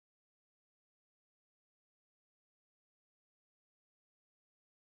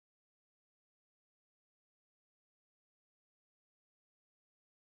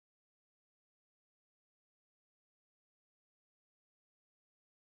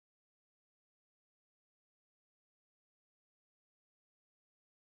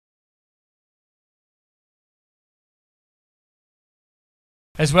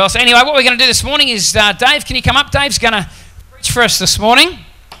as well. So anyway, what we're going to do this morning is, Dave, can you come up? Dave's going to preach for us this morning.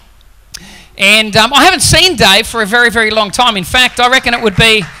 And I haven't seen Dave for a very, very long time. In fact, I reckon it would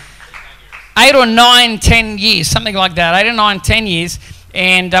be 8 or 9, 10 years, something like that, 8 or 9, 10 years.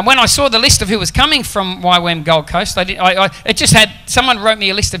 And when I saw the list of who was coming from YWAM Gold Coast, it just had, someone wrote me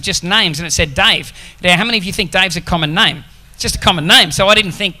a list of just names and it said Dave. Now, how many of you think Dave's a common name? It's just a common name. So I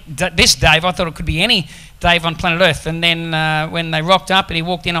didn't think this Dave, I thought it could be any Dave on planet Earth. And then when they rocked up and he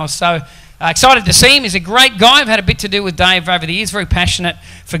walked in, I was so excited to see him. He's a great guy. I've had a bit to do with Dave over the years, very passionate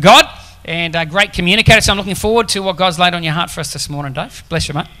for God and a great communicator. So I'm looking forward to what God's laid on your heart for us this morning, Dave. Bless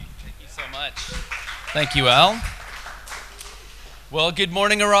you, mate. Thank you so much. Thank you, Al. Well, good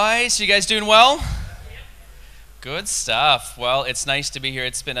morning, Arise. You guys doing well? Good stuff. Well, it's nice to be here.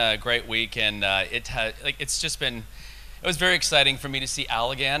 It's been a great week, and it was very exciting for me to see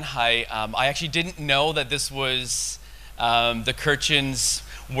Al again. I actually didn't know that this was the Kirchens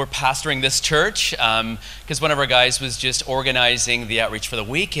were pastoring this church, because one of our guys was just organizing the outreach for the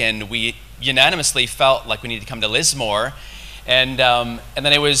weekend. We unanimously felt like we needed to come to Lismore. And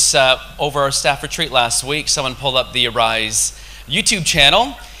then it was over our staff retreat last week, someone pulled up the Arise YouTube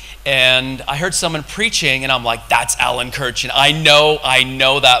channel, and I heard someone preaching, and I'm like, that's Alan Kirchen. I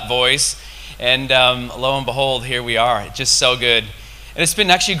know that voice. And lo and behold, here we are. It's just so good. And it's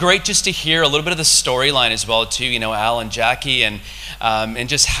been actually great just to hear a little bit of the storyline as well, too. You know, Al and Jackie, and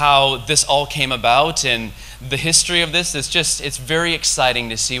just how this all came about, and the history of this. It's very exciting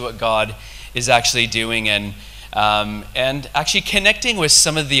to see what God is actually doing, and actually connecting with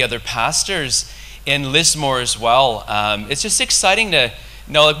some of the other pastors in Lismore as well. It's just exciting to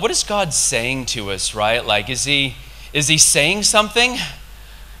know, like, what is God saying to us, right? Like, is he saying something?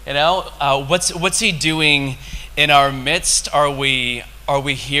 You know, what's he doing in our midst? Are we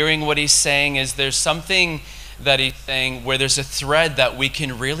hearing what he's saying? Is there something that he's saying where there's a thread that we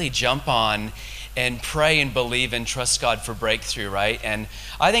can really jump on and pray and believe and trust God for breakthrough, right? And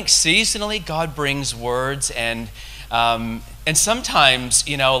I think seasonally God brings words, and sometimes,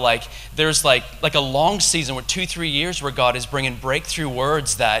 you know, like there's like a long season where 2-3 years where God is bringing breakthrough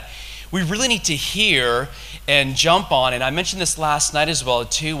words that we really need to hear and jump on. And I mentioned this last night as well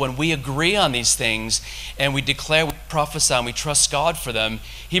too. When we agree on these things and we declare, we prophesy, and we trust God for them,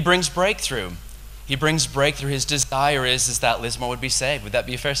 he brings breakthrough. He brings breakthrough. His desire is that Lismore would be saved. Would that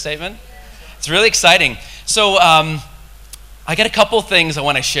be a fair statement? It's really exciting. So I got a couple things I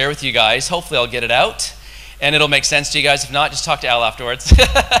want to share with you guys. Hopefully I'll get it out and it'll make sense to you guys. If not, just talk to Al afterwards.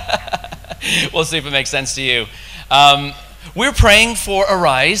 We'll see if it makes sense to you. We're praying for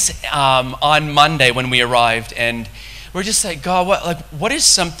Arise on Monday when we arrived, and we're just like, God, what is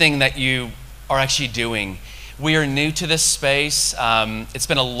something that you are actually doing? We are new to this space. It's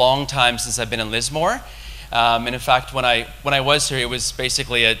been a long time since I've been in Lismore, and in fact, when I was here, it was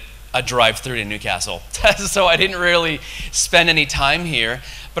basically a drive-through to Newcastle. So I didn't really spend any time here,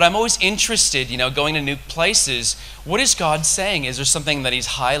 but I'm always interested, you know, going to new places. What is God saying? Is there something that he's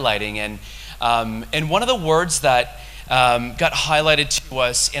highlighting? And one of the words that got highlighted to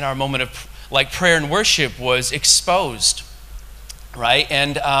us in our moment of prayer and worship was exposed, right?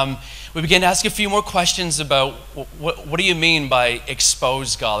 And we began to ask a few more questions about what do you mean by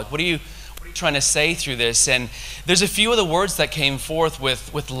expose, God? Like, what are you trying to say through this? And there's a few of the words that came forth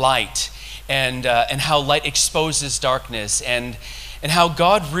with light, and how light exposes darkness, and how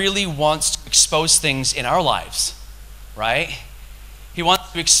God really wants to expose things in our lives, right? He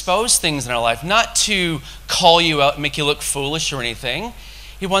wants to expose things in our life, not to call you out and make you look foolish or anything.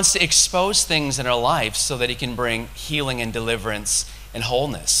 He wants to expose things in our life so that he can bring healing and deliverance and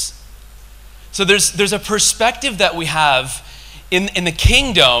wholeness. So there's a perspective that we have in the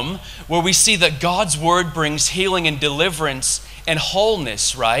kingdom where we see that God's word brings healing and deliverance and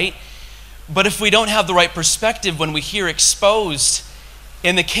wholeness, right? But if we don't have the right perspective, when we hear exposed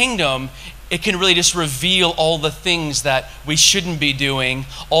in the kingdom, it can really just reveal all the things that we shouldn't be doing,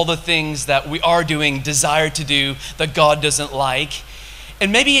 all the things that we are doing, desire to do, that God doesn't like.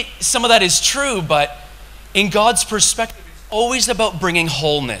 And maybe some of that is true, but in God's perspective, it's always about bringing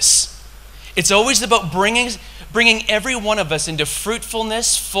wholeness. It's always about bringing every one of us into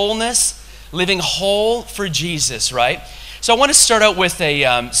fruitfulness, fullness, living whole for Jesus, right? So I want to start out with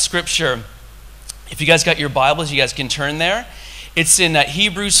a scripture. If you guys got your Bibles, you guys can turn there. It's in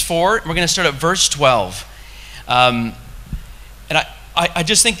Hebrews 4. We're going to start at verse 12. And I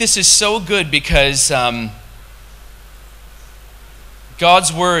just think this is so good because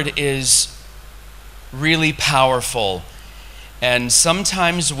God's word is really powerful. And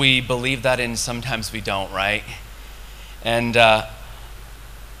sometimes we believe that and sometimes we don't, right? And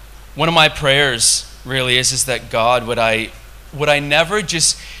one of my prayers really is that God, would I would I never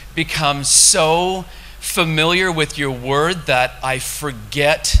just become so familiar with your word that I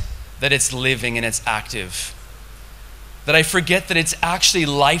forget that it's living and it's active. That I forget that it's actually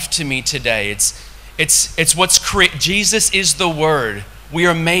life to me today. It's what's created. Jesus is the Word. We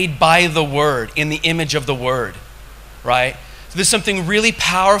are made by the Word, in the image of the Word, right? So there's something really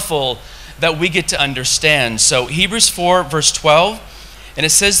powerful that we get to understand. So Hebrews 4, verse 12, and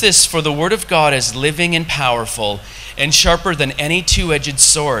it says this, "For the Word of God is living and powerful and sharper than any two-edged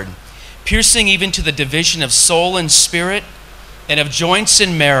sword, piercing even to the division of soul and spirit, and of joints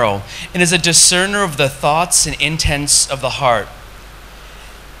and marrow, and is a discerner of the thoughts and intents of the heart."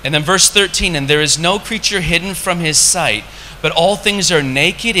 And then verse 13, "And there is no creature hidden from his sight, but all things are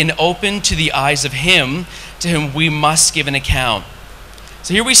naked and open to the eyes of him to whom we must give an account."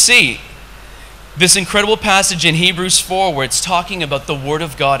 So here we see this incredible passage in Hebrews 4 where it's talking about the Word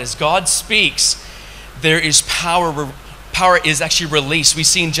of God. As God speaks, there is power. Power is actually released. We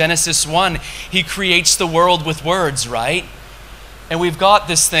see in Genesis 1, he creates the world with words, right? And we've got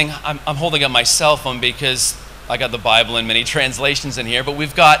this thing, I'm holding up my cell phone because I got the Bible in many translations in here, but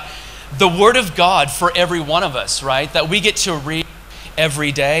we've got the Word of God for every one of us, right? That we get to read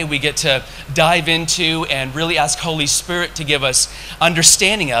every day. We get to dive into and really ask Holy Spirit to give us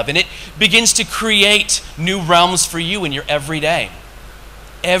understanding of. And it begins to create new realms for you in your everyday.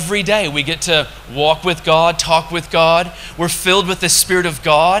 Every day we get to walk with God, talk with God. We're filled with the Spirit of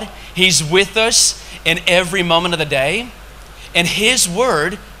God. He's with us in every moment of the day. And His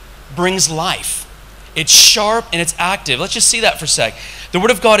Word brings life. It's sharp and it's active. Let's just see that for a sec. The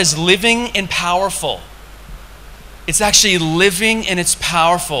Word of God is living and powerful. It's actually living and it's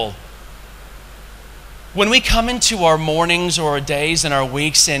powerful. When we come into our mornings or our days and our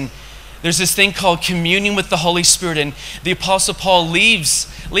weeks, and there's this thing called communion with the Holy Spirit, and the Apostle Paul leaves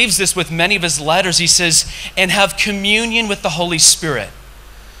this with many of his letters. He says, "And have communion with the Holy Spirit."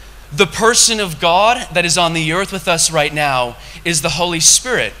 The person of God that is on the earth with us right now is the Holy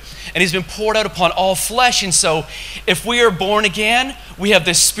Spirit. And He's been poured out upon all flesh. And so if we are born again, we have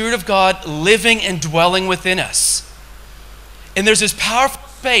the Spirit of God living and dwelling within us. And there's this powerful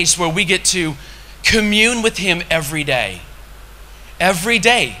space where we get to commune with Him every day. Every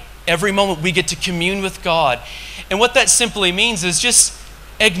day, every moment we get to commune with God. And what that simply means is just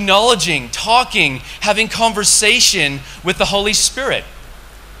acknowledging, talking, having conversation with the Holy Spirit.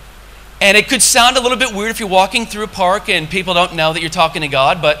 And it could sound a little bit weird if you're walking through a park and people don't know that you're talking to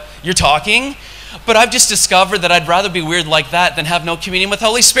God, but you're talking. But I've just discovered that I'd rather be weird like that than have no communion with the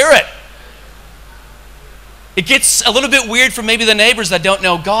Holy Spirit. It gets a little bit weird for maybe the neighbors that don't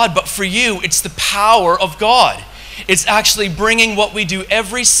know God, but for you, it's the power of God. It's actually bringing what we do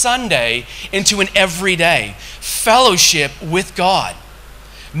every Sunday into an everyday fellowship with God,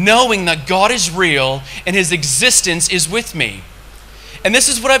 knowing that God is real and His existence is with me. And this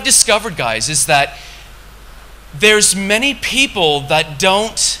is what I've discovered, guys, is that there's many people that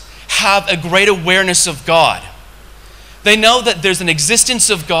don't have a great awareness of God. They know that there's an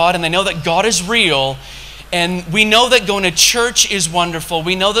existence of God, and they know that God is real, and we know that going to church is wonderful.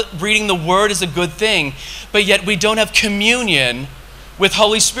 We know that reading the Word is a good thing, but yet we don't have communion with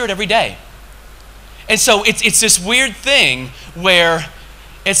Holy Spirit every day. And so it's this weird thing where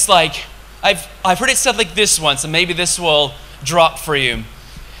it's like, I've heard it said like this once, and maybe this will drop for you.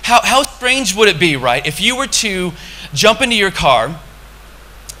 How strange would it be, right, if you were to jump into your car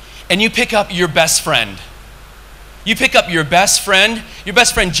and you pick up your best friend. You pick up your best friend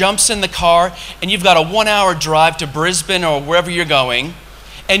jumps in the car, and you've got a 1-hour drive to Brisbane or wherever you're going,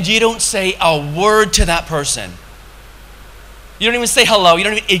 and you don't say a word to that person. You don't even say hello. You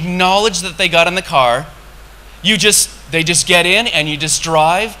don't even acknowledge that they got in the car. They just get in and you just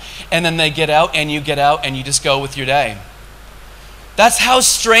drive, and then they get out and you just go with your day. That's how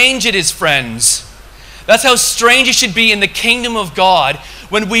strange it is, friends. That's how strange it should be in the kingdom of God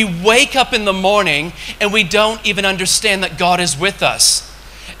when we wake up in the morning and we don't even understand that God is with us.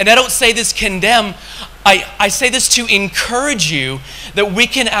 And I don't say this condemn, I say this to encourage you that we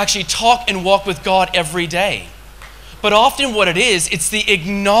can actually talk and walk with God every day. But often what it is, it's the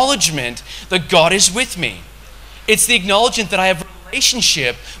acknowledgement that God is with me. It's the acknowledgement that I have a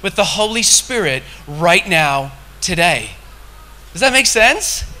relationship with the Holy Spirit right now, today. Does that make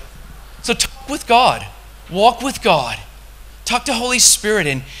sense? So talk with God, walk with God, talk to Holy Spirit,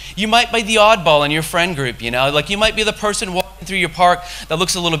 and you might be the oddball in your friend group, like you might be the person walking through your park that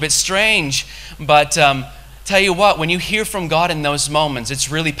looks a little bit strange, but tell you what, when you hear from God in those moments, it's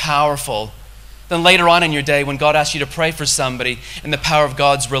really powerful. Then later on in your day, when God asks you to pray for somebody and the power of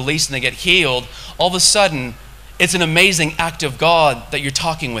God's released and they get healed, all of a sudden, it's an amazing act of God that you're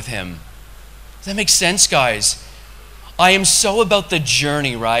talking with Him. Does that make sense, guys? I am so about the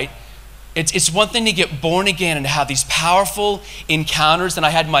journey, right? It's one thing to get born again and to have these powerful encounters. And I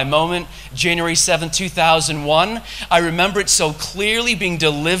had my moment January 7th, 2001. I remember it so clearly, being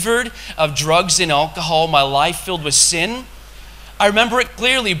delivered of drugs and alcohol, my life filled with sin. I remember it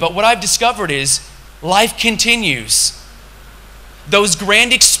clearly, but what I've discovered is life continues. Those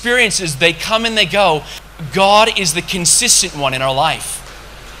grand experiences, they come and they go. God is the consistent one in our life.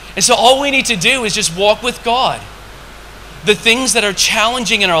 And so all we need to do is just walk with God. The things that are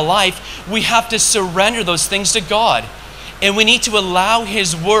challenging in our life, we have to surrender those things to God. And we need to allow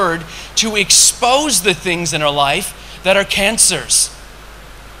His Word to expose the things in our life that are cancers.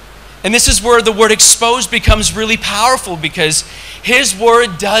 And this is where the word exposed becomes really powerful, because His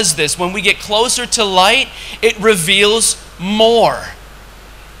Word does this. When we get closer to light, it reveals more.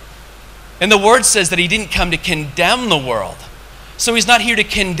 And the Word says that He didn't come to condemn the world. So He's not here to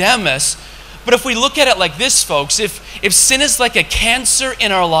condemn us. But if we look at it like this, folks, if sin is like a cancer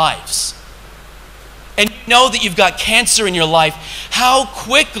in our lives, and you know that you've got cancer in your life, how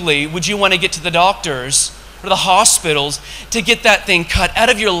quickly would you want to get to the doctors or the hospitals to get that thing cut out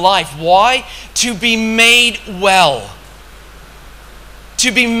of your life? Why? To be made well.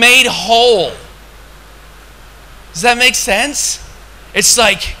 To be made whole. Does that make sense? It's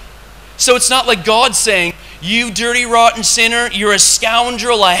like, so it's not like God saying, you dirty, rotten sinner, you're a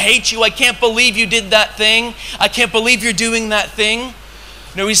scoundrel, I hate you, I can't believe you did that thing, I can't believe you're doing that thing.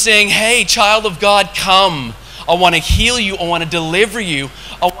 No, He's saying, hey, child of God, come. I want to heal you, I want to deliver you,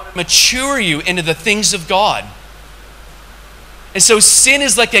 I want to mature you into the things of God. And so sin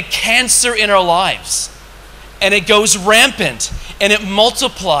is like a cancer in our lives. And it goes rampant, and it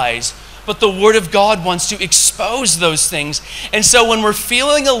multiplies. But the Word of God wants to expose those things. And so when we're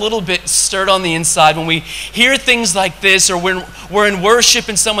feeling a little bit stirred on the inside, when we hear things like this, or when we're in worship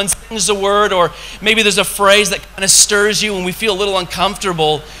and someone sings a word, or maybe there's a phrase that kind of stirs you and we feel a little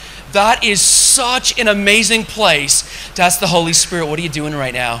uncomfortable, that is such an amazing place to ask the Holy Spirit, what are you doing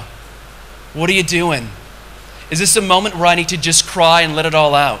right now? What are you doing? Is this a moment where I need to just cry and let it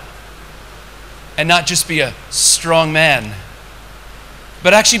all out? And not just be a strong man,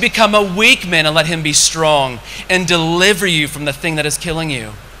 but actually become a weak man and let Him be strong and deliver you from the thing that is killing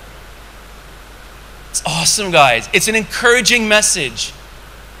you. It's awesome, guys. It's an encouraging message.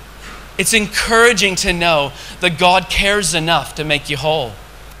 It's encouraging to know that God cares enough to make you whole.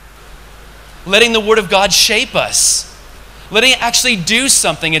 Letting the Word of God shape us. Letting it actually do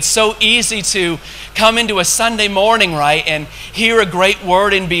something. It's so easy to come into a Sunday morning, right, and hear a great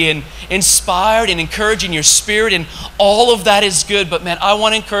word and be inspired and encouraged in your spirit, and all of that is good. But man, I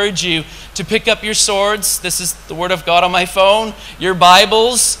want to encourage you to pick up your swords. This is the Word of God on my phone, your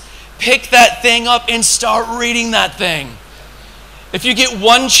Bibles. Pick that thing up and start reading that thing. If you get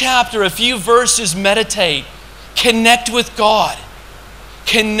one chapter, a few verses, meditate. Connect with God.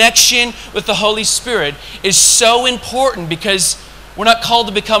 Connection with the Holy Spirit is so important, because we're not called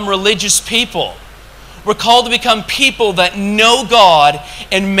to become religious people. We're called to become people that know God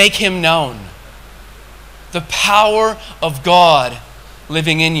and make Him known. The power of God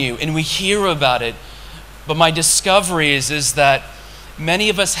living in you. And we hear about it. But my discovery is that many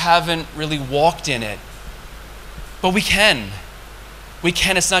of us haven't really walked in it. But we can. We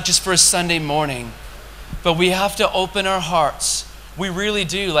can. It's not just for a Sunday morning. But we have to open our hearts. We really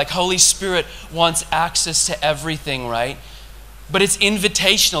do. Like, Holy Spirit wants access to everything, right? But it's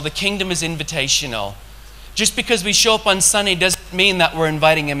invitational. The kingdom is invitational. Just because we show up on Sunday doesn't mean that we're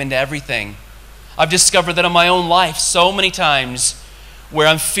inviting Him into everything. I've discovered that in my own life so many times where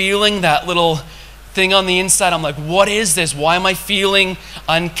I'm feeling that little thing on the inside. I'm like, what is this? Why am I feeling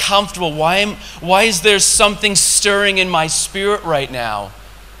uncomfortable? Why is there something stirring in my spirit right now?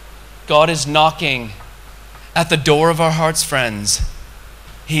 God is knocking at the door of our hearts, friends.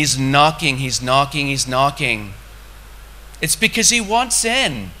 He's knocking, He's knocking, He's knocking. It's because He wants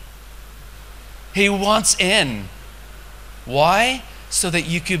in. He wants in. Why? So that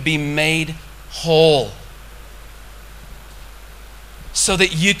you could be made whole. So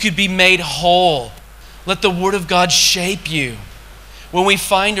that you could be made whole. Let the Word of God shape you. When we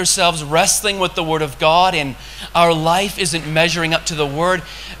find ourselves wrestling with the Word of God and our life isn't measuring up to the Word,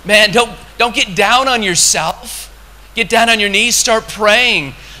 man, don't get down on yourself. Get down on your knees, start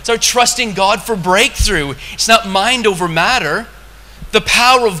praying. Start trusting God for breakthrough. It's not mind over matter. The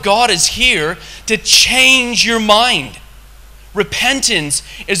power of God is here to change your mind. Repentance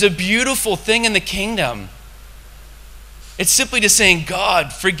is a beautiful thing in the kingdom. It's simply just saying,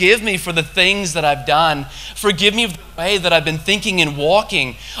 God, forgive me for the things that I've done. Forgive me for the way that I've been thinking and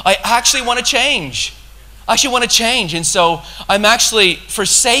walking. I actually want to change. I actually want to change. And so I'm actually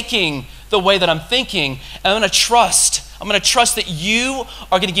forsaking the way that I'm thinking, and I'm going to trust. I'm going to trust that you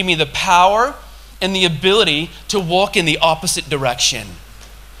are going to give me the power and the ability to walk in the opposite direction.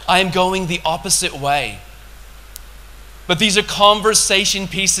 I am going the opposite way. But these are conversation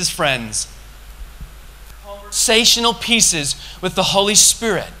pieces, friends. Conversational pieces with the Holy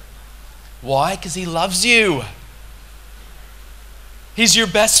Spirit. Why? Because He loves you. He's your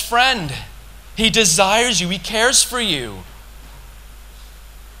best friend. He desires you. He cares for you.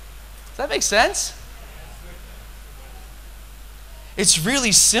 Does that make sense? It's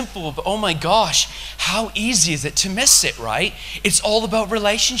really simple, but oh my gosh, how easy is it to miss it, right? It's all about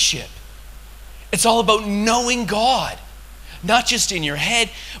relationship. It's all about knowing God, not just in your head,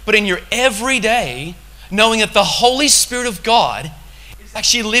 but in your everyday, knowing that the Holy Spirit of God is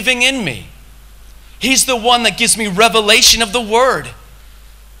actually living in me. He's the one that gives me revelation of the Word.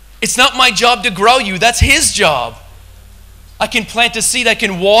 It's not my job to grow you, that's His job. I can plant a seed, I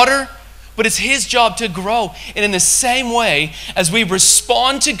can water, but it's His job to grow. And in the same way, as we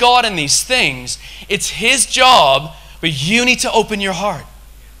respond to God in these things, it's His job, but you need to open your heart.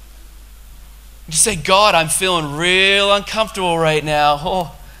 You say, God, I'm feeling real uncomfortable right now.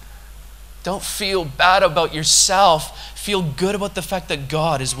 Oh, don't feel bad about yourself. Feel good about the fact that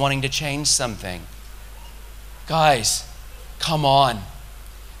God is wanting to change something. Guys, come on.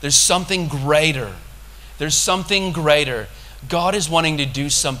 There's something greater. There's something greater. God is wanting to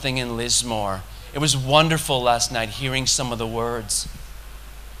do something in Lismore. It was wonderful last night hearing some of the words.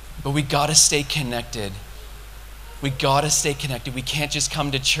 But we got to stay connected. We got to stay connected. We can't just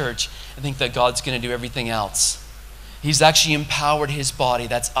come to church and think that God's going to do everything else. He's actually empowered His body.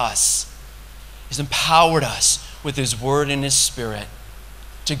 That's us. He's empowered us with His Word and His Spirit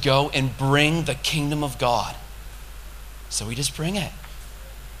to go and bring the kingdom of God. So we just bring it.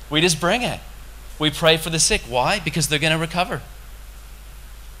 We just bring it. We pray for the sick. Why? Because they're going to recover.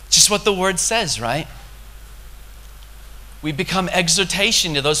 Just what the Word says, right? We become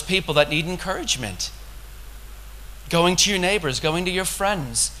exhortation to those people that need encouragement. Going to your neighbors, going to your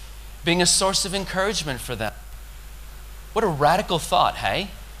friends, being a source of encouragement for them. What a radical thought, hey?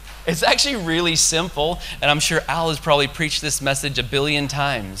 It's actually really simple, and I'm sure Al has probably preached this message a billion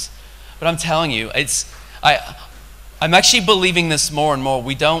times. But I'm telling you, I'm actually believing this more and more.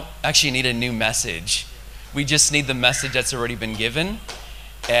 We don't actually need a new message. We just need the message that's already been given.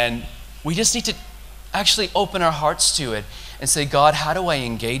 And we just need to actually open our hearts to it and say, God, how do I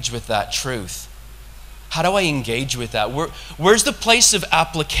engage with that truth? How do I engage with that? Where's the place of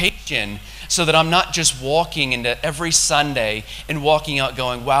application so that I'm not just walking into every Sunday and walking out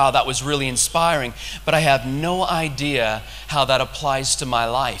going, wow, that was really inspiring, but I have no idea how that applies to my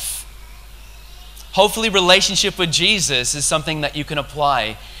life. Hopefully, relationship with Jesus is something that you can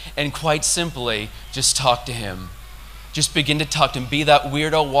apply and quite simply just talk to Him. Just begin to talk to Him. Be that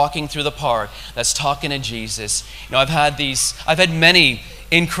weirdo walking through the park that's talking to Jesus. You know, I've had many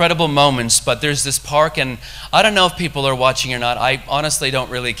incredible moments, but there's this park, and I don't know if people are watching or not. I honestly don't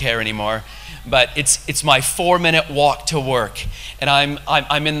really care anymore. But it's my 4-minute walk to work, and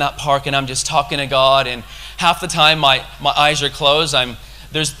I'm in that park, and I'm just talking to God, and half the time my eyes are closed.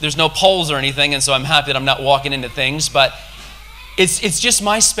 There's no poles or anything, and so I'm happy that I'm not walking into things, but it's just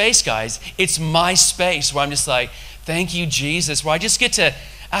my space, guys. It's my space where I'm just like, thank you, Jesus, where I just get to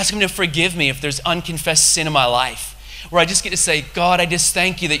ask Him to forgive me if there's unconfessed sin in my life, where I just get to say, God, I just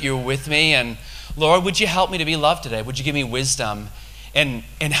thank you that you're with me, and Lord, would you help me to be loved today? Would you give me wisdom and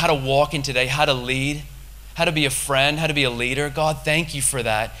how to walk in today, how to lead, how to be a friend, how to be a leader? God, thank you for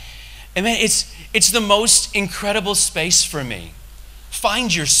that. And man, it's the most incredible space for me.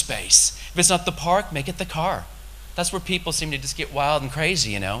 Find your space. If it's not the park, make it the car. That's where people seem to just get wild and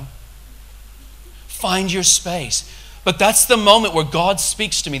crazy, you know. Find your space. But that's the moment where God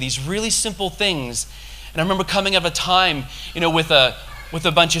speaks to me, these really simple things. And I remember coming up a time, you know, with a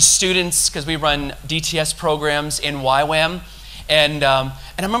bunch of students, because we run DTS programs in YWAM. And I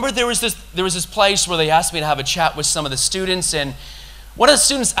remember there was this place where they asked me to have a chat with some of the students, and one of the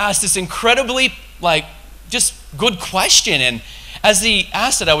students asked this incredibly, just good question. And as he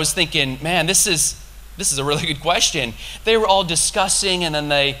asked it, I was thinking, man, this is a really good question. They were all discussing, and then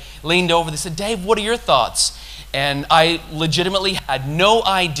they leaned over. They said, Dave, what are your thoughts? And I legitimately had no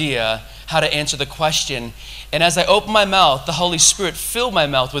idea how to answer the question. And as I opened my mouth, the Holy Spirit filled my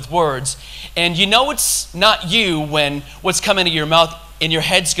mouth with words. And you know it's not you when what's coming to your mouth and your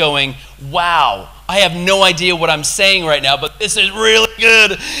head's going, wow, I have no idea what I'm saying right now, but this is really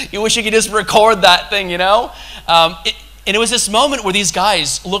good. You wish you could just record that thing, you know? And it was this moment where these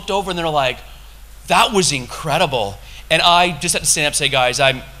guys looked over and they're like, that was incredible. And I just had to stand up and say, guys,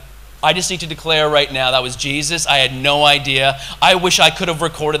 I just need to declare right now that was Jesus. I had no idea. I wish I could have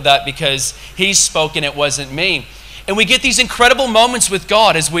recorded that because he spoke and it wasn't me. And we get these incredible moments with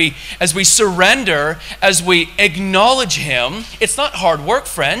God as we surrender, as we acknowledge him. It's not hard work,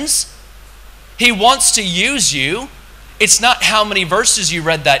 friends. He wants to use you. It's not how many verses you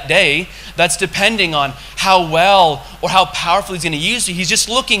read that day. That's depending on how well or how powerful he's going to use you. He's just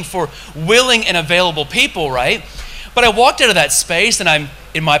looking for willing and available people, right? But I walked out of that space and I'm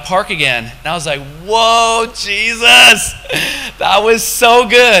in my park again. And I was like, whoa, Jesus, that was so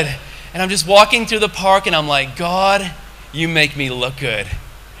good. And I'm just walking through the park and I'm like, God, you make me look good.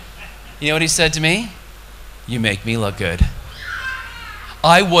 You know what he said to me? You make me look good.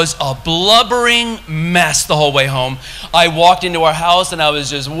 I was a blubbering mess the whole way home. I walked into our house and I was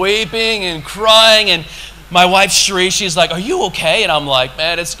just weeping and crying. And my wife, Cherie, she's like, are you okay? And I'm like,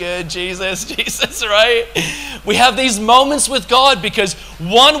 man, it's good, Jesus, right? We have these moments with God because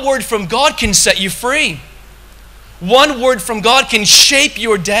one word from God can set you free. One word from God can shape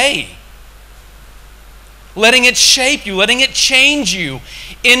your day. Letting it shape you, letting it change you.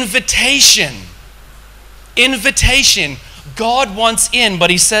 Invitation. Invitation. God wants in, but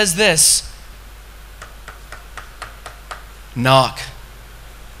he says this. Knock.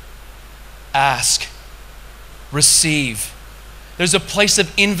 Ask. Receive. There's a place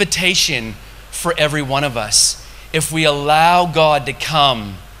of invitation for every one of us. If we allow God to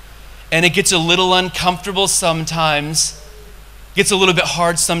come, and it gets a little uncomfortable sometimes, gets a little bit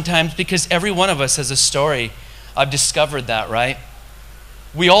hard sometimes because every one of us has a story. I've discovered that, right?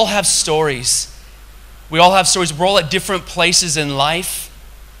 We all have stories. We all have stories. We're all at different places in life.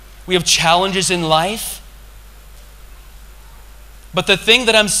 We have challenges in life. But the thing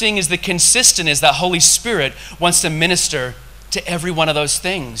that I'm seeing is the consistent is that Holy Spirit wants to minister to every one of those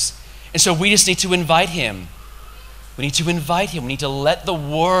things. And so we just need to invite him. We need to invite him. We need to let the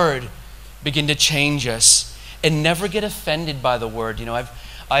word begin to change us and never get offended by the word. You know,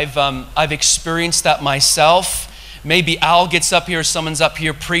 I've experienced that myself. Maybe Al gets up here, someone's up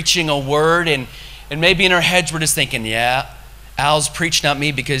here preaching a word, and maybe in our heads we're just thinking, yeah, Al's preaching at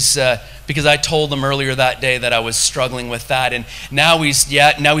me because I told him earlier that day that I was struggling with that, and now he's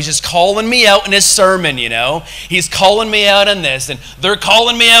just calling me out in his sermon, you know. He's calling me out on this, and they're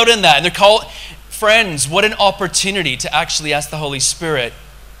calling me out in that, and friends, what an opportunity to actually ask the Holy Spirit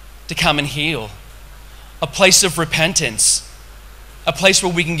to come and heal. A place of repentance, a place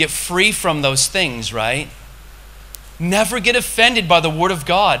where we can get free from those things, right? Never get offended by the Word of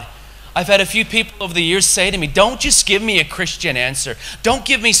God. I've had a few people over the years say to me, don't just give me a Christian answer. Don't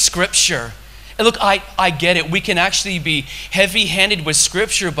give me Scripture. And look, I get it. We can actually be heavy-handed with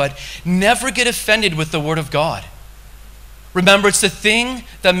Scripture, but never get offended with the Word of God. Remember, it's the thing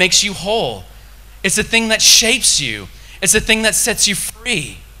that makes you whole. It's the thing that shapes you. It's the thing that sets you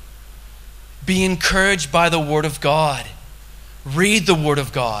free. Be encouraged by the Word of God. Read the Word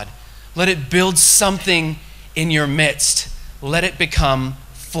of God. Let it build something in your midst. Let it become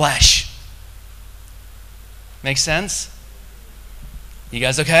flesh. Make sense? You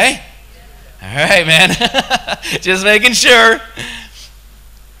guys okay? All right, man. Just making sure.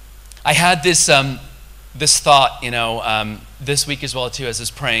 I had this thought, this week as well too, as I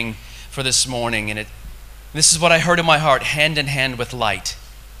was praying for this morning, and this is what I heard in my heart: hand in hand with light.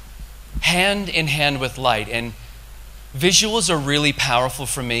 Hand in hand with light. And visuals are really powerful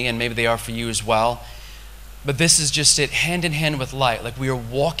for me, and maybe they are for you as well. But this is just it, hand in hand with light. Like we are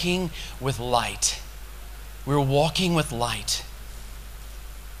walking with light. We're walking with light.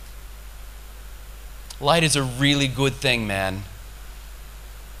 Light is a really good thing, man.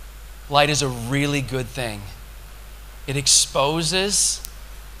 Light is a really good thing. It exposes,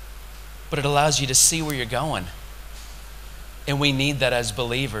 but it allows you to see where you're going. And we need that as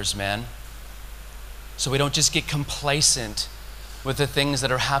believers, man. So we don't just get complacent with the things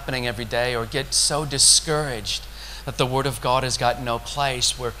that are happening every day, or get so discouraged that the Word of God has got no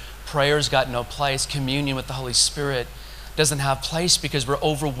place, where prayer's got no place, communion with the Holy Spirit doesn't have place because we're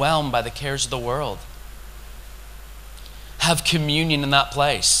overwhelmed by the cares of the world. Have communion in that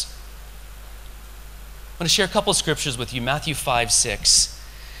place. I'm going to share a couple of scriptures with you. Matthew 5:6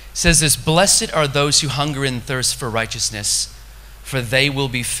 says this: blessed are those who hunger and thirst for righteousness, for they will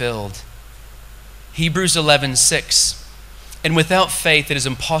be filled. Hebrews 11:6, and without faith it is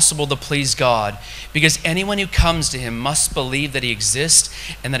impossible to please God, because anyone who comes to him must believe that he exists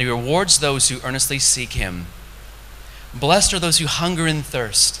and that he rewards those who earnestly seek him. Blessed are those who hunger and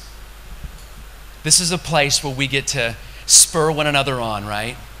thirst. This is a place where we get to spur one another on,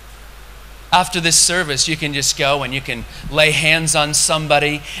 right? After this service, you can just go and you can lay hands on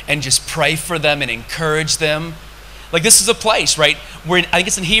somebody and just pray for them and encourage them. Like this is a place, right? Where I think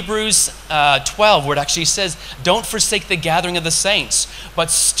it's in Hebrews 12 where it actually says, don't forsake the gathering of the saints,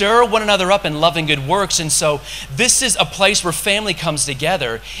 but stir one another up in love and good works. And so this is a place where family comes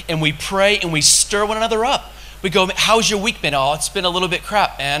together and we pray and we stir one another up. We go, how's your week been? Oh, it's been a little bit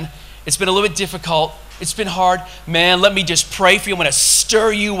crap, man. It's been a little bit difficult. It's been hard. Man, let me just pray for you. I'm going to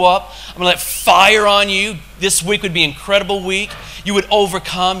stir you up. I'm going to let fire on you. This week would be an incredible week. You would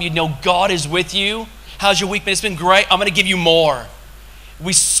overcome. You'd know God is with you. How's your week been? It's been great. I'm going to give you more.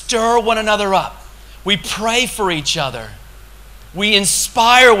 We stir one another up. We pray for each other. We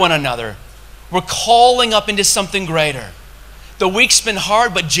inspire one another. We're calling up into something greater. The week's been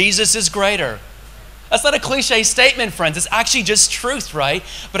hard, but Jesus is greater. That's not a cliche statement, friends. It's actually just truth, right?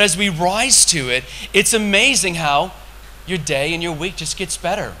 But as we rise to it, it's amazing how your day and your week just gets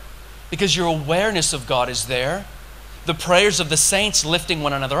better because your awareness of God is there. The prayers of the saints lifting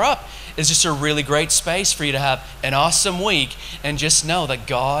one another up is just a really great space for you to have an awesome week and just know that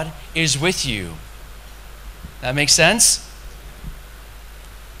God is with you. That makes sense?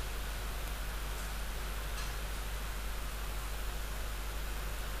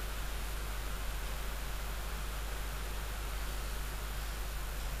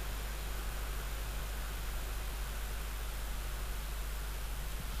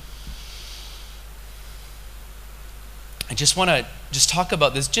 I just want to talk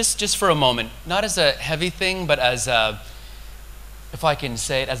about this just for a moment, not as a heavy thing, but as a, if I can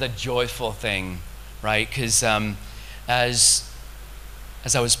say it, as a joyful thing, right? Because as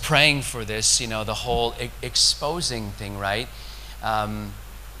I was praying for this, the whole exposing thing, right? I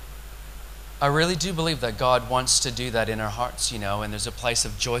really do believe that God wants to do that in our hearts, and there's a place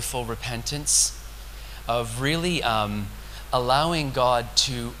of joyful repentance, of really allowing God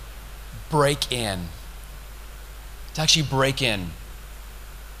to break in. To actually break in,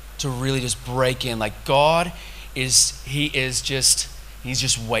 to really just break in. Like God he's just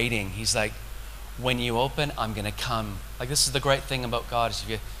waiting. He's like, when you open, I'm gonna come. Like this is the great thing about God is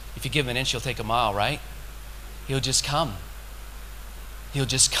if you give him an inch, he'll take a mile, right? He'll just come. He'll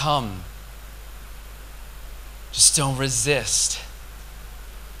just come. Just don't resist.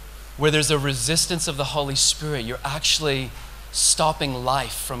 Where there's a resistance of the Holy Spirit, you're actually stopping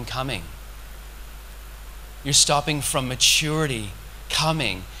life from coming. You're stopping from maturity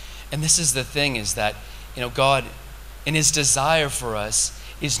coming. And this is the thing is that, God, in his desire for us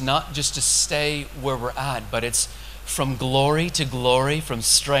is not just to stay where we're at, but it's from glory to glory, from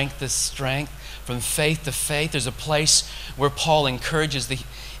strength to strength, from faith to faith. There's a place where Paul encourages we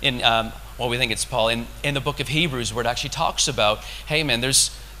think it's Paul, in the book of Hebrews where it actually talks about, hey man, there's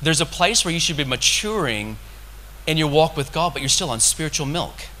a place where you should be maturing in your walk with God, but you're still on spiritual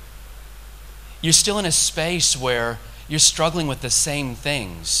milk. You're still in a space where you're struggling with the same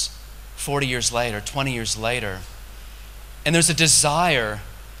things 40 years later, 20 years later. And there's a desire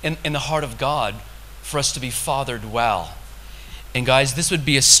in the heart of God for us to be fathered well. And guys, this would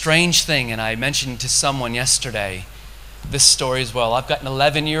be a strange thing, and I mentioned to someone yesterday this story as well. I've got an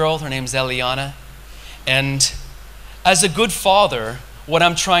 11-year-old, her name's Eliana, and as a good father, what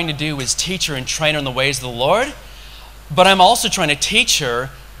I'm trying to do is teach her and train her in the ways of the Lord, but I'm also trying to teach her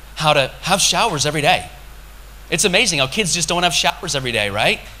how to have showers every day. It's amazing how kids just don't have showers every day,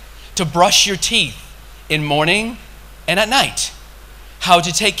 right? To brush your teeth in morning and at night. How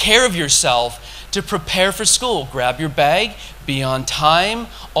to take care of yourself, to prepare for school. Grab your bag, be on time,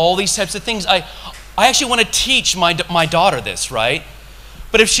 all these types of things. I actually want to teach my daughter this, right?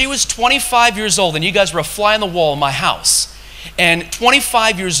 But if she was 25 years old and you guys were a fly on the wall in my house, and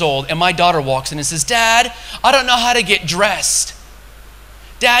 25 years old and my daughter walks in and says, Dad, I don't know how to get dressed.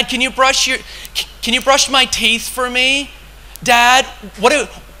 Dad, can you brush my teeth for me? Dad, what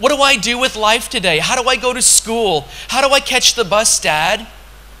do I do with life today? How do I go to school? How do I catch the bus, Dad?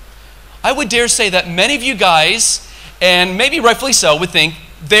 I would dare say that many of you guys, and maybe rightfully so, would think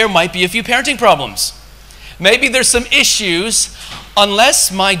there might be a few parenting problems. Maybe there's some issues.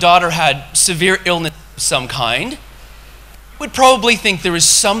 Unless my daughter had severe illness of some kind, I would probably think there is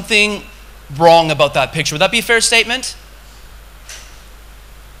something wrong about that picture. Would that be a fair statement?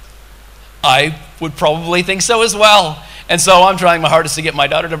 I would probably think so as well. And so I'm trying my hardest to get my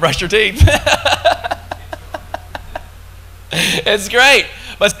daughter to brush her teeth. It's great.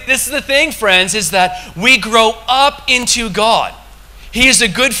 But this is the thing, friends, is that we grow up into God. He is a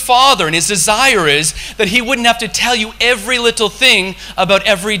good father, and his desire is that he wouldn't have to tell you every little thing about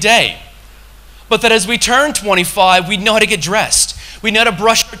every day. But that as we turn 25, we'd know how to get dressed. We'd know how to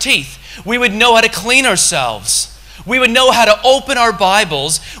brush our teeth. We would know how to clean ourselves. We would know how to open our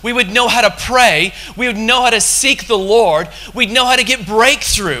Bibles. We would know how to pray. We would know how to seek the Lord. We'd know how to get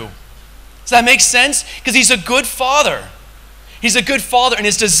breakthrough. Does that make sense? Because he's a good father. He's a good father, and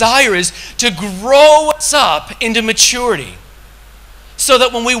his desire is to grow us up into maturity. So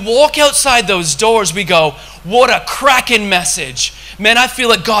that when we walk outside those doors, we go, what a cracking message. Man, I feel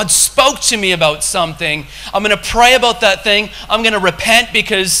like God spoke to me about something. I'm going to pray about that thing. I'm going to repent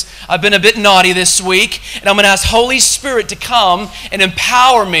because I've been a bit naughty this week. And I'm going to ask Holy Spirit to come and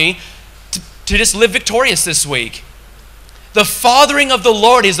empower me to just live victorious this week. The fathering of the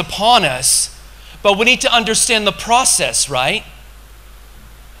Lord is upon us, but we need to understand the process, right?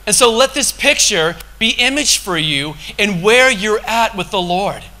 And so let this picture be image for you in where you're at with the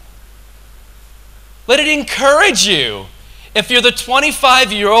Lord. Let it encourage you. If you're the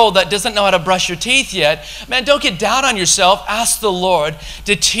 25-year-old that doesn't know how to brush your teeth yet, man, don't get down on yourself. Ask the Lord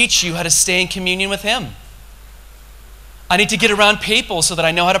to teach you how to stay in communion with Him. I need to get around people so that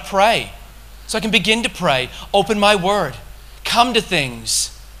I know how to pray. So I can begin to pray, open my word, come to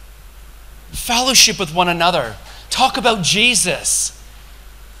things, fellowship with one another, talk about Jesus.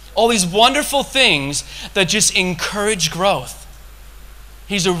 All these wonderful things that just encourage growth.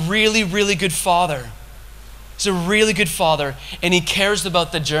 He's a really, really good father. He's a really good father, and he cares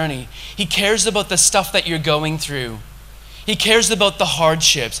about the journey. He cares about the stuff that you're going through. He cares about the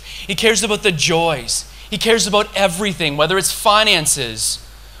hardships. He cares about the joys. He cares about everything, whether it's finances,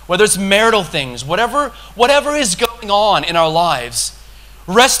 whether it's marital things, whatever is going on in our lives.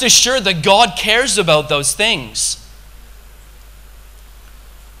 Rest assured that God cares about those things.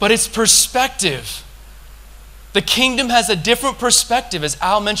 But it's perspective. The kingdom has a different perspective. As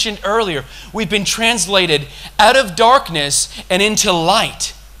Al mentioned earlier, we've been translated out of darkness and into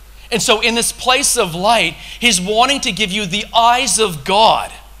light. And so in this place of light, He's wanting to give you the eyes of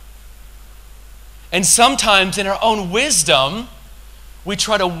God. And sometimes in our own wisdom, we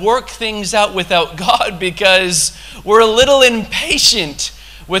try to work things out without God because we're a little impatient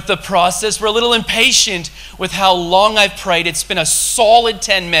with the process. We're a little impatient with how long I've prayed. It's been a solid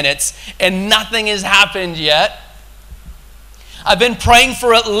 10 minutes and nothing has happened yet. I've been praying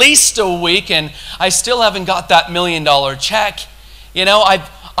for at least a week and I still haven't got that $1 million check. You know,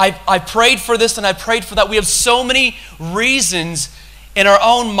 I prayed for this and I prayed for that. We have so many reasons in our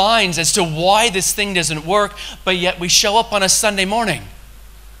own minds as to why this thing doesn't work, but yet we show up on a Sunday morning.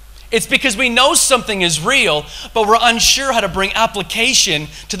 It's because we know something is real, but we're unsure how to bring application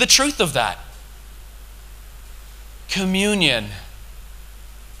to the truth of that. Communion.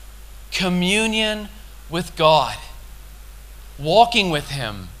 Communion with God. Walking with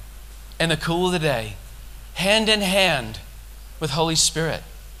Him in the cool of the day. Hand in hand with Holy Spirit.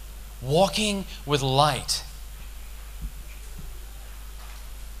 Walking with light.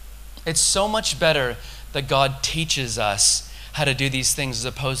 It's so much better that God teaches us how to do these things as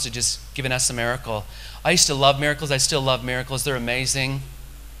opposed to just giving us a miracle. I used to love miracles. I still love miracles. They're amazing.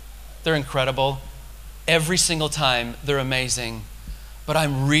 They're incredible. Every single time, they're amazing. But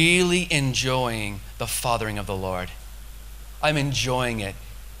I'm really enjoying the fathering of the Lord. I'm enjoying it.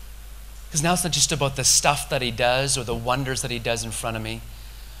 Because now it's not just about the stuff that He does or the wonders that He does in front of me,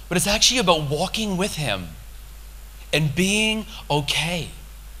 but it's actually about walking with Him and being okay.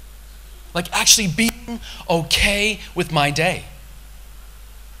 Like actually being okay with my day.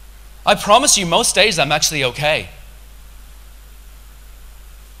 I promise you, most days I'm actually okay.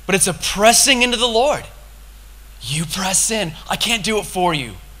 But it's a pressing into the Lord. You press in. I can't do it for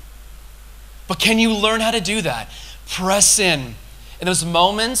you. But can you learn how to do that? Press in. In those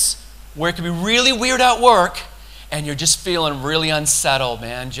moments where it can be really weird at work and you're just feeling really unsettled,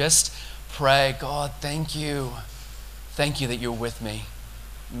 man, just pray, God, thank you. Thank you that you're with me.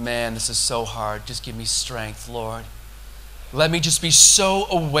 Man, this is so hard. Just give me strength, Lord. Let me just be so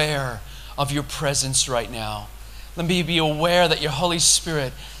aware of your presence right now. Let me be aware that your Holy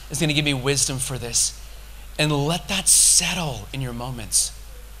Spirit is going to give me wisdom for this. And let that settle in your moments.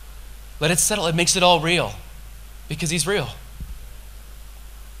 Let it settle. It makes it all real because He's real.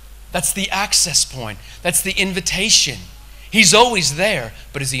 That's the access point. That's the invitation. He's always there,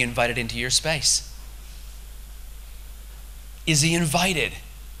 but is He invited into your space? Is He invited?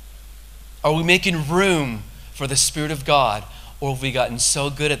 Are we making room for the Spirit of God? Or have we gotten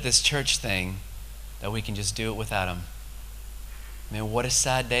so good at this church thing that we can just do it without Him? Man, what a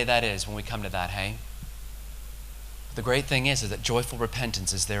sad day that is when we come to that, hey? The great thing is that joyful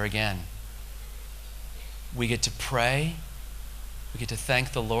repentance is there again. We get to pray. We get to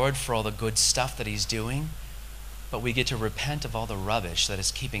thank the Lord for all the good stuff that He's doing. But we get to repent of all the rubbish that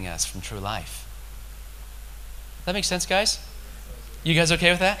is keeping us from true life. That makes sense, guys? You guys okay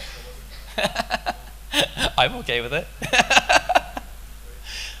with that? I'm okay with it.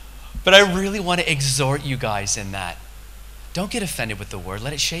 But I really want to exhort you guys in that. Don't get offended with the word.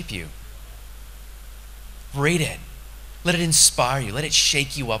 Let it shape you. Read it. Let it inspire you. Let it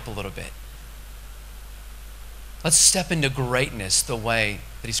shake you up a little bit. Let's step into greatness the way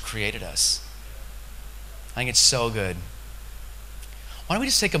that He's created us. I think it's so good. Why don't we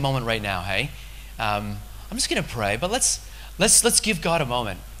just take a moment right now, hey? I'm just going to pray, but let's give God a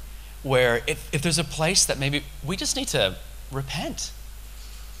moment where if there's a place that maybe we just need to repent.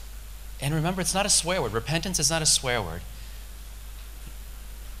 And remember, it's not a swear word. Repentance is not a swear word.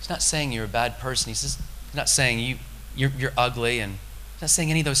 He's not saying you're a bad person. He's not saying you're ugly, and He's not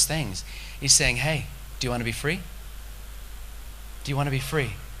saying any of those things. He's saying, hey, do you want to be free? Do you want to be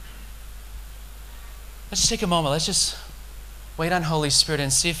free? Let's just take a moment. Let's just wait on Holy Spirit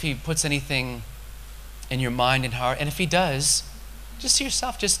and see if He puts anything in your mind and heart. And if He does, just to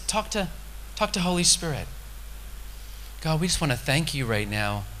yourself, just talk to Holy Spirit. God, we just want to thank You right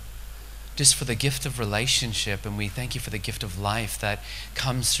now just for the gift of relationship, and we thank You for the gift of life that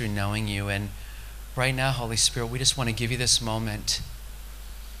comes through knowing You. And right now, Holy Spirit, we just want to give You this moment.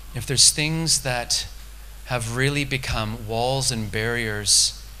 If there's things that have really become walls and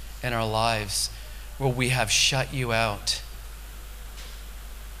barriers in our lives where we have shut You out,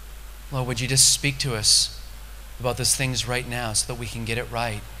 Lord, would You just speak to us about those things right now so that we can get it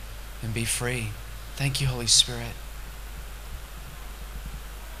right and be free. Thank You, Holy Spirit.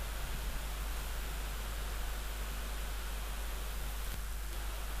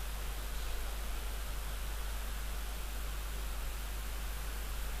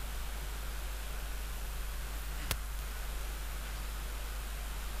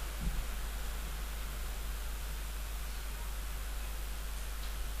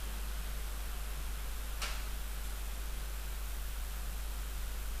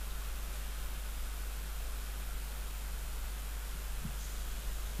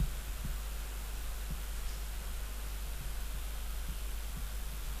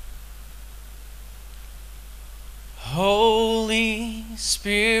 Holy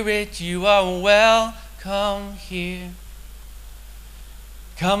Spirit, You are welcome here.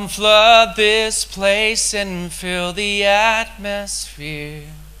 Come flood this place and fill the atmosphere.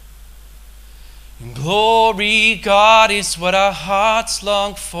 And glory, God, is what our hearts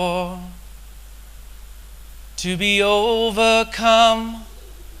long for. To be overcome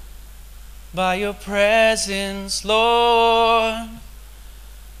by Your presence, Lord.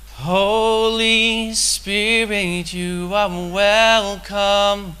 Holy Spirit, You are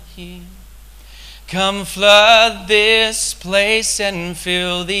welcome here. Come flood this place and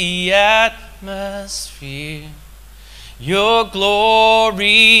fill the atmosphere. Your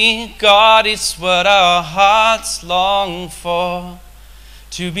glory, God, is what our hearts long for.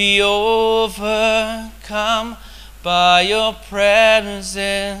 To be overcome by Your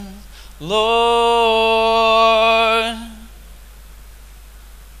presence, Lord.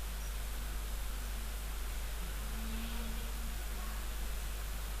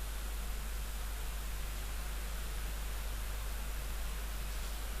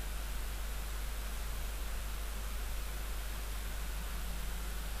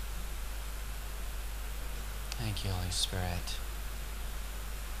 Thank You, Holy Spirit.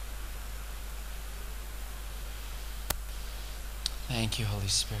 Thank You, Holy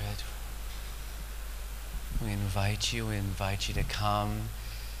Spirit. We invite You to come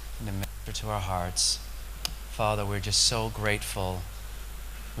and to minister to our hearts. Father, we're just so grateful.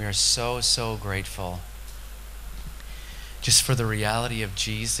 We are so, so grateful just for the reality of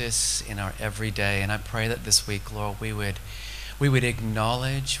Jesus in our everyday. And I pray that this week, Lord, we would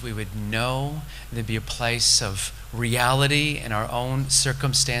acknowledge, we would know there'd be a place of reality in our own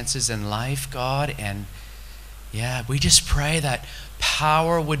circumstances in life, God. And yeah, we just pray that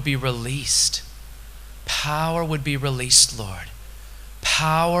power would be released. Power would be released, Lord.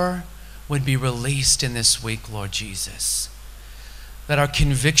 Power would be released in this week, Lord Jesus. That our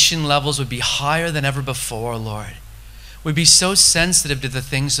conviction levels would be higher than ever before, Lord. We'd be so sensitive to the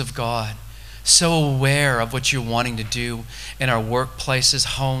things of God, so aware of what You're wanting to do in our workplaces,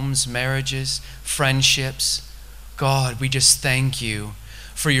 homes, marriages, friendships. God, we just thank You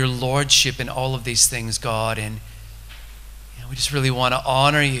for Your lordship in all of these things, God. And we just really want to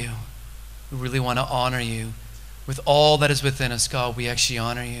honor You. We really want to honor You. With all that is within us, God, we actually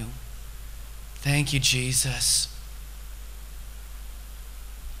honor You. Thank You, Jesus.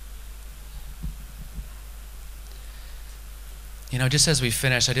 You know, just as we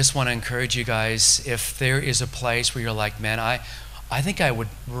finish, I just want to encourage you guys, if there is a place where you're like, man, I think I would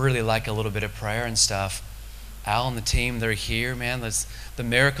really like a little bit of prayer and stuff. Al and the team, they're here, man. The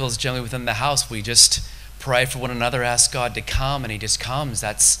miracle is generally within the house. We just pray for one another, ask God to come, and He just comes.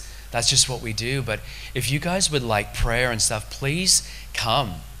 That's just what we do. But if you guys would like prayer and stuff, please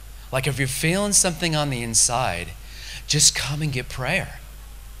come. Like if you're feeling something on the inside, just come and get prayer.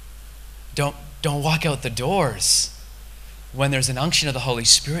 Don't walk out the doors when there's an unction of the Holy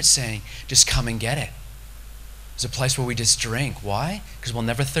Spirit saying, just come and get it. There's a place where we just drink. Why? Because we'll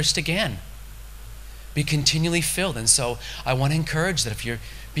never thirst again. Be continually filled. And so I want to encourage that if you're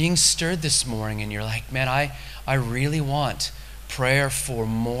being stirred this morning and you're like, man, I really want prayer for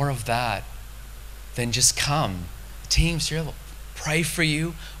more of that, then just come. The team's here. We'll pray for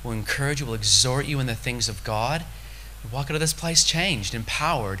you. We'll encourage you. We'll exhort you in the things of God. You walk out of this place changed,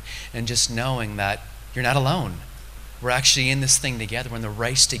 empowered, and just knowing that you're not alone. We're actually in this thing together. We're in the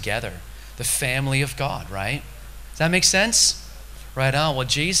race together. The family of God, right? Does that make sense? Right on. Well,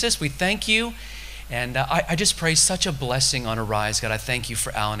 Jesus, we thank you. And I just pray such a blessing on Arise, God. I thank you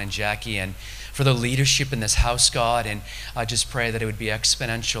for Alan and Jackie and for the leadership in this house, God. And I just pray that it would be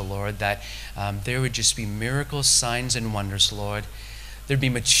exponential, Lord, that there would just be miracles, signs, and wonders, Lord. There'd be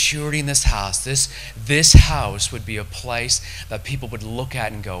maturity in this house. This house would be a place that people would look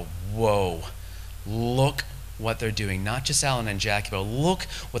at and go, whoa, look what they're doing. Not just Alan and Jackie, but look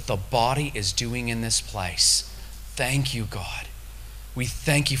what the body is doing in this place. Thank you, God. We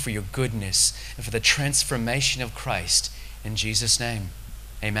thank you for your goodness and for the transformation of Christ. In Jesus' name,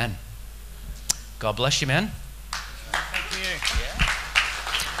 amen. God bless you, man. Thank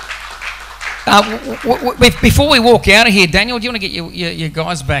you. Before we walk out of here, Daniel, do you want to get your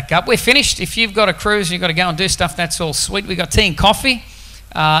guys back up? We're finished. If you've got a cruise and you've got to go and do stuff, that's all sweet. We've got tea and coffee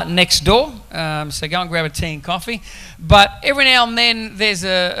next door. So go and grab a tea and coffee. But every now and then there's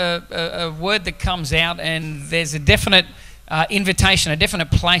a word that comes out, and there's a definite invitation, a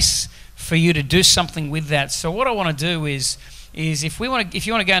definite place for you to do something with that. So what I want to do is if you want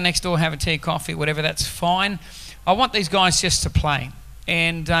to go next door, have a tea, coffee, whatever, that's fine. I want these guys just to play.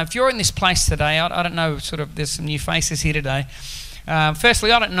 And if you're in this place today, I don't know, sort of, there's some new faces here today.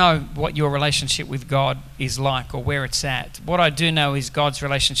 Firstly, I don't know what your relationship with God is like or where it's at. What I do know is God's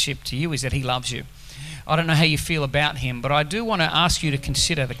relationship to you is that he loves you. I don't know how you feel about him, but I do want to ask you to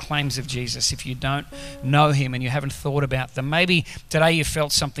consider the claims of Jesus if you don't know him and you haven't thought about them. Maybe today you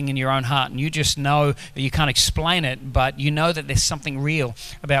felt something in your own heart and you just know that you can't explain it, but you know that there's something real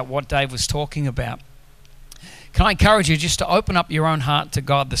about what Dave was talking about. Can I encourage you just to open up your own heart to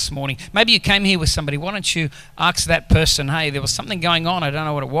God this morning? Maybe you came here with somebody. Why don't you ask that person, hey, there was something going on. I don't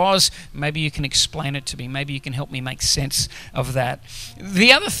know what it was. Maybe you can explain it to me. Maybe you can help me make sense of that.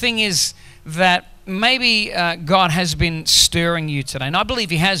 The other thing is that maybe God has been stirring you today. And I believe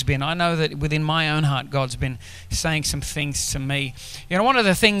he has been. I know that within my own heart, God's been saying some things to me. You know, one of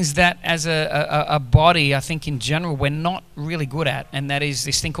the things that as a body, I think in general, we're not really good at, and that is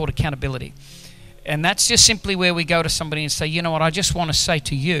this thing called accountability. And that's just simply where we go to somebody and say, you know what, I just want to say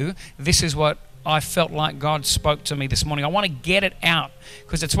to you, this is what I felt like God spoke to me this morning. I want to get it out,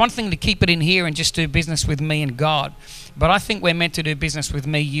 because it's one thing to keep it in here and just do business with me and God. But I think we're meant to do business with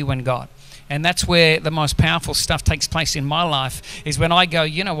me, you, and God. And that's where the most powerful stuff takes place in my life, is when I go,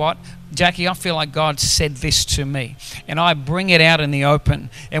 you know what, Jackie, I feel like God said this to me. And I bring it out in the open.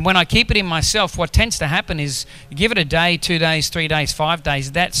 And when I keep it in myself, what tends to happen is, give it a day, 2 days, 3 days, 5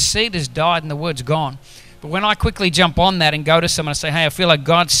 days, that seed has died and the word's gone. But when I quickly jump on that and go to someone and say, hey, I feel like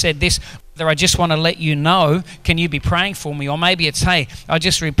God said this, whether I just want to let you know, can you be praying for me? Or maybe it's, hey, I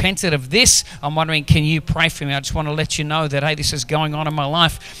just repented of this. I'm wondering, can you pray for me? I just want to let you know that, hey, this is going on in my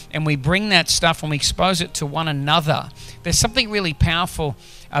life. And we bring that stuff and we expose it to one another. There's something really powerful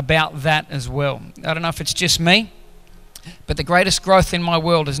about that as well. I don't know if it's just me, but the greatest growth in my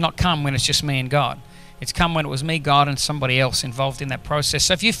world has not come when it's just me and God. It's come when it was me, God, and somebody else involved in that process.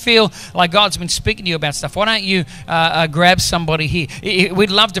 So if you feel like God's been speaking to you about stuff, why don't you grab somebody here?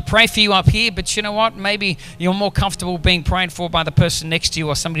 We'd love to pray for you up here, but you know what? Maybe you're more comfortable being prayed for by the person next to you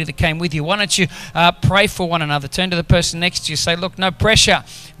or somebody that came with you. Why don't you pray for one another? Turn to the person next to you. Say, look, no pressure,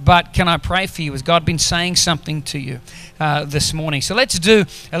 but can I pray for you? Has God been saying something to you this morning? So let's do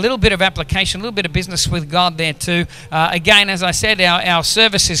a little bit of application, a little bit of business with God there too. Again, as I said, our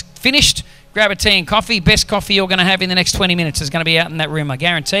service is finished. Grab a tea and coffee. Best coffee you're going to have in the next 20 minutes is going to be out in that room. I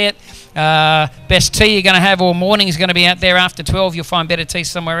guarantee it. Best tea you're going to have all morning is going to be out there after 12. You'll find better tea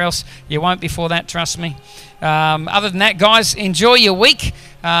somewhere else. You won't before that, trust me. Other than that, guys, enjoy your week.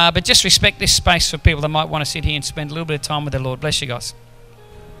 But just respect this space for people that might want to sit here and spend a little bit of time with the Lord. Bless you guys.